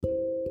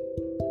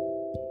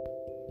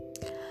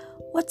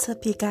What's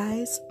up, you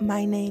guys?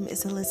 My name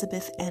is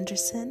Elizabeth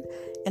Anderson,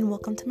 and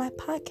welcome to my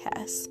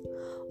podcast.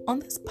 On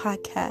this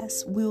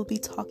podcast, we will be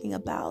talking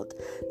about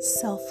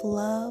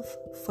self-love,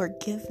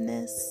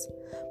 forgiveness,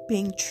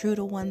 being true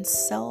to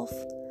oneself,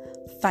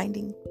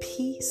 finding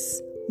peace,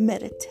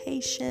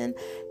 meditation,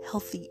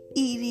 healthy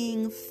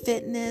eating,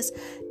 fitness,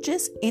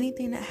 just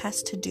anything that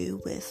has to do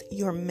with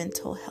your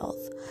mental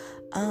health.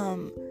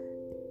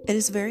 It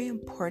is very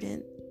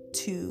important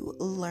to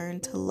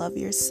learn to love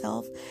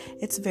yourself.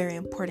 It's very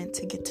important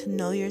to get to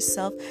know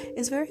yourself.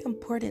 It's very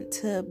important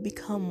to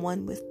become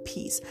one with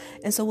peace.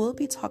 And so we'll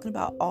be talking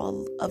about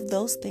all of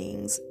those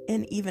things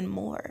and even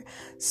more.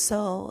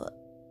 So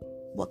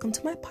welcome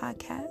to my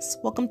podcast.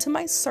 Welcome to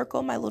my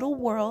circle, my little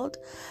world.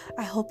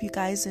 I hope you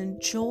guys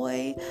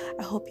enjoy.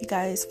 I hope you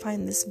guys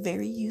find this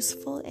very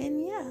useful.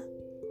 And yeah,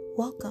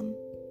 welcome.